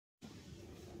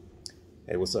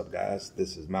Hey, what's up, guys?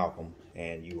 This is Malcolm,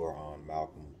 and you are on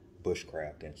Malcolm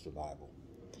Bushcraft and Survival.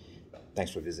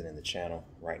 Thanks for visiting the channel.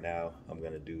 Right now, I'm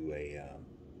going to do a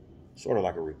sort of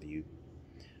like a review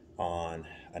on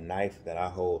a knife that I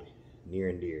hold near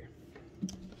and dear.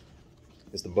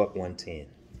 It's the Buck 110.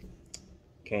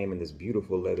 Came in this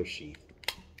beautiful leather sheath.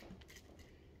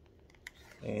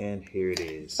 And here it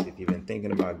is. If you've been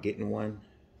thinking about getting one,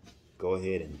 go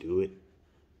ahead and do it.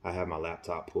 I have my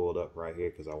laptop pulled up right here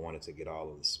because I wanted to get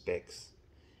all of the specs.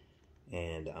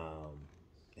 And man,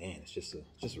 it's just a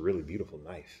really beautiful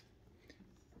knife.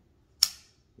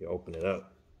 You open it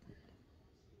up,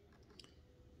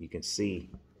 you can see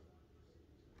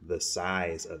the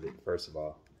size of it. First of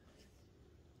all,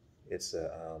 it's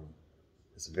a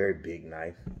very big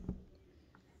knife.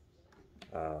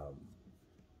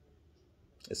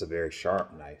 It's a very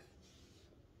sharp knife.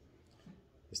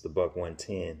 It's the Buck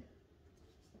 110.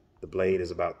 The blade is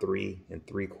about 3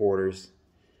 3/4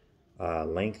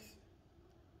 length,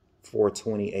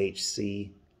 420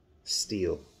 HC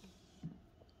steel.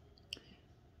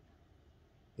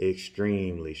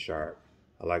 Extremely sharp.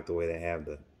 I like the way they have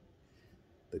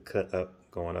the cut up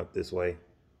going up this way.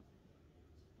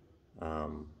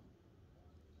 The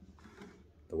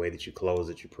way that you close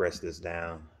it, you press this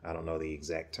down. I don't know the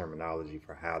exact terminology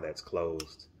for how that's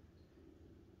closed,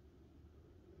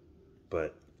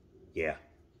 but yeah.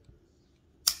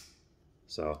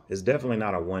 So it's definitely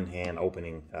not a one-hand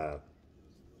opening.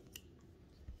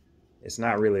 It's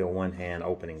not really a one-hand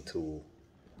opening tool.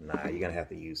 Nah, you're gonna have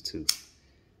to use two.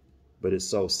 But it's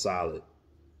so solid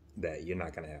that you're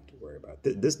not gonna have to worry about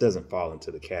it. This doesn't fall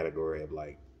into the category of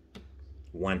like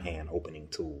one-hand opening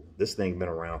tool. This thing's been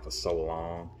around for so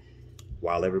long.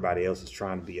 While everybody else is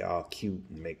trying to be all cute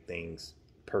and make things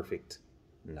perfect,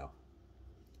 no.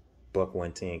 Buck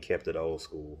 110 kept it old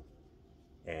school,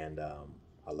 and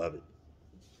I love it.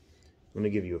 I'm going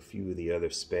to give you a few of the other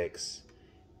specs.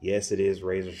 Yes, it is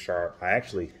razor sharp. I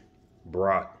actually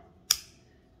brought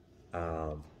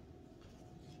some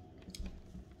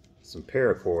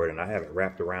paracord, and I have it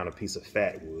wrapped around a piece of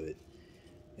fat wood.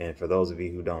 And for those of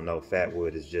you who don't know, fat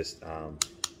wood is just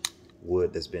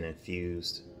wood that's been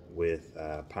infused with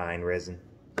pine resin.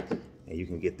 And you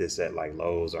can get this at like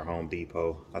Lowe's or Home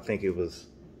Depot. I think it was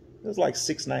like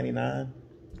 $6.99.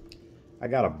 I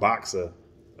got a box of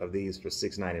these for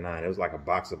 $6.99. It was like a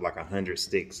box of like 100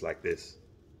 sticks like this.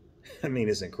 I mean,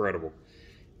 it's incredible.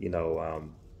 You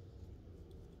know,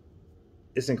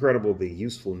 it's incredible the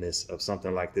usefulness of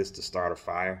something like this to start a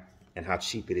fire, and how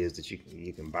cheap it is that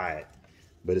you can buy it.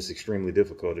 But it's extremely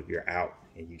difficult if you're out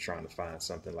and you're trying to find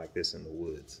something like this in the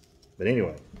woods. But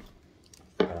anyway,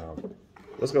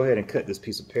 let's go ahead and cut this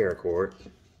piece of paracord.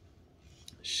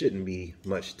 Shouldn't be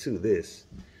much to this,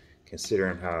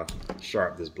 considering how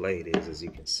sharp this blade is, as you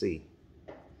can see.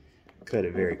 Cut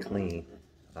it very clean.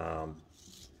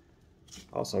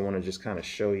 Also want to just kind of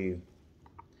show you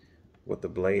what the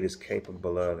blade is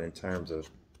capable of in terms of,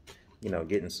 you know,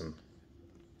 getting some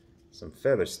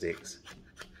feather sticks.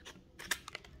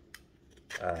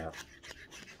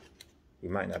 You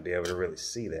might not be able to really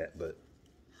see that, but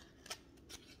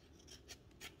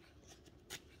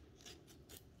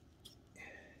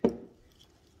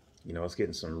you know, it's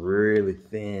getting some really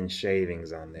thin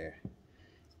shavings on there.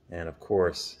 And of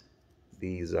course,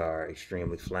 these are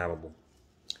extremely flammable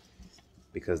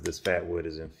because this fat wood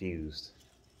is infused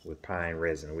with pine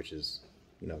resin, which is,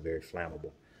 you know, very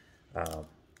flammable.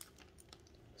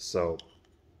 So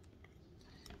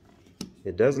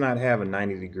it does not have a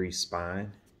 90-degree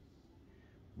spine,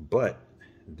 but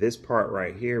this part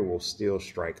right here will still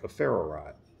strike a ferro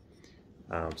rod.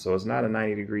 So it's not a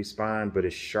 90-degree spine, but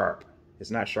it's sharp. It's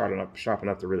not sharp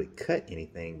enough to really cut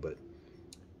anything, but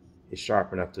it's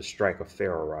sharp enough to strike a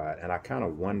ferro rod. And I kind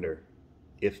of wonder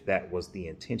if that was the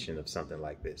intention of something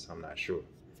like this. I'm not sure.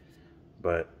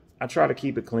 But I try to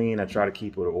keep it clean. I try to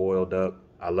keep it oiled up.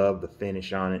 I love the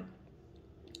finish on it.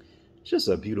 It's just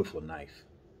a beautiful knife.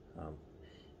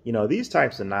 You know, these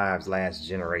types of knives last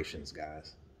generations,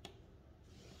 guys.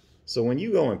 So when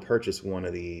you go and purchase one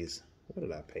of these, what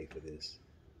did I pay for this?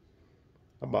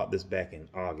 I bought this back in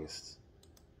August.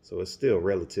 So it's still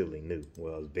relatively new.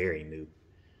 Well, it's very new.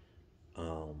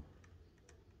 How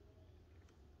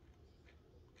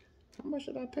much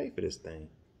did I pay for this thing?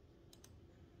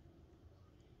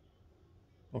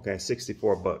 Okay,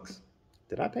 64 bucks.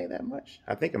 Did I pay that much?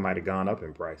 I think it might have gone up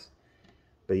in price.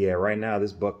 But yeah, right now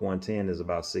this Buck 110 is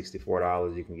about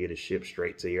 $64. You can get it shipped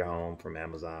straight to your home from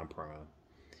Amazon Prime.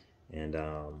 And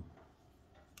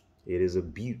it is a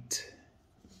beaut.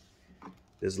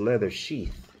 This leather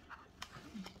sheath.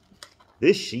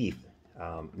 This sheath,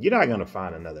 you're not gonna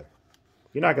find another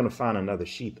You're not going to find another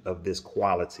sheath of this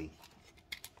quality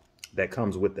that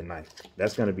comes with the knife.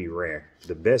 That's going to be rare.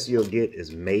 The best you'll get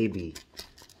is maybe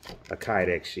a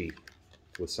Kydex sheath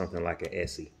with something like an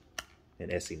Essie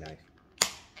knife.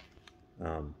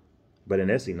 But an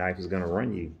Essie knife is going to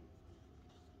run you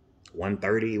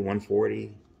 $130,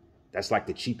 $140. That's like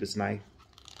the cheapest knife.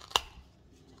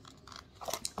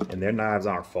 And their knives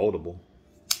aren't foldable.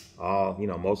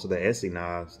 Most of the Essie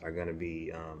knives are going to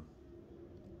be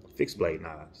fixed blade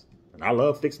knives. And I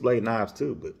love fixed blade knives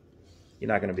too, but you're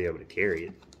not going to be able to carry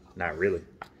it. Not really.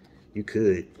 You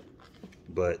could,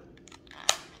 but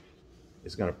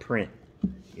it's going to print,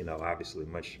 obviously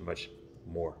much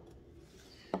more.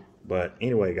 But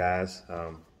anyway, guys,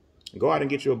 go out and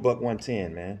get you a buck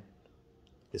 110, man.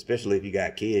 Especially if you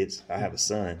got kids. I have a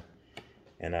son,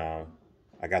 and I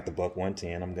got the buck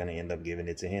 110. I'm going to end up giving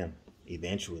it to him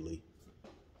eventually.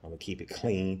 I'm going to keep it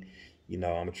clean. I'm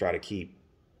going to try to keep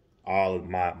all of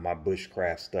my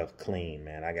bushcraft stuff clean,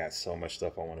 man. I got so much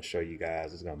stuff I want to show you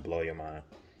guys. It's going to blow your mind.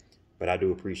 But I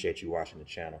do appreciate you watching the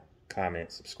channel.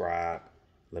 Comment, subscribe.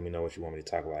 Let me know what you want me to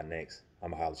talk about next.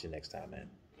 I'm going to holler at you next time, man.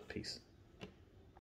 Peace.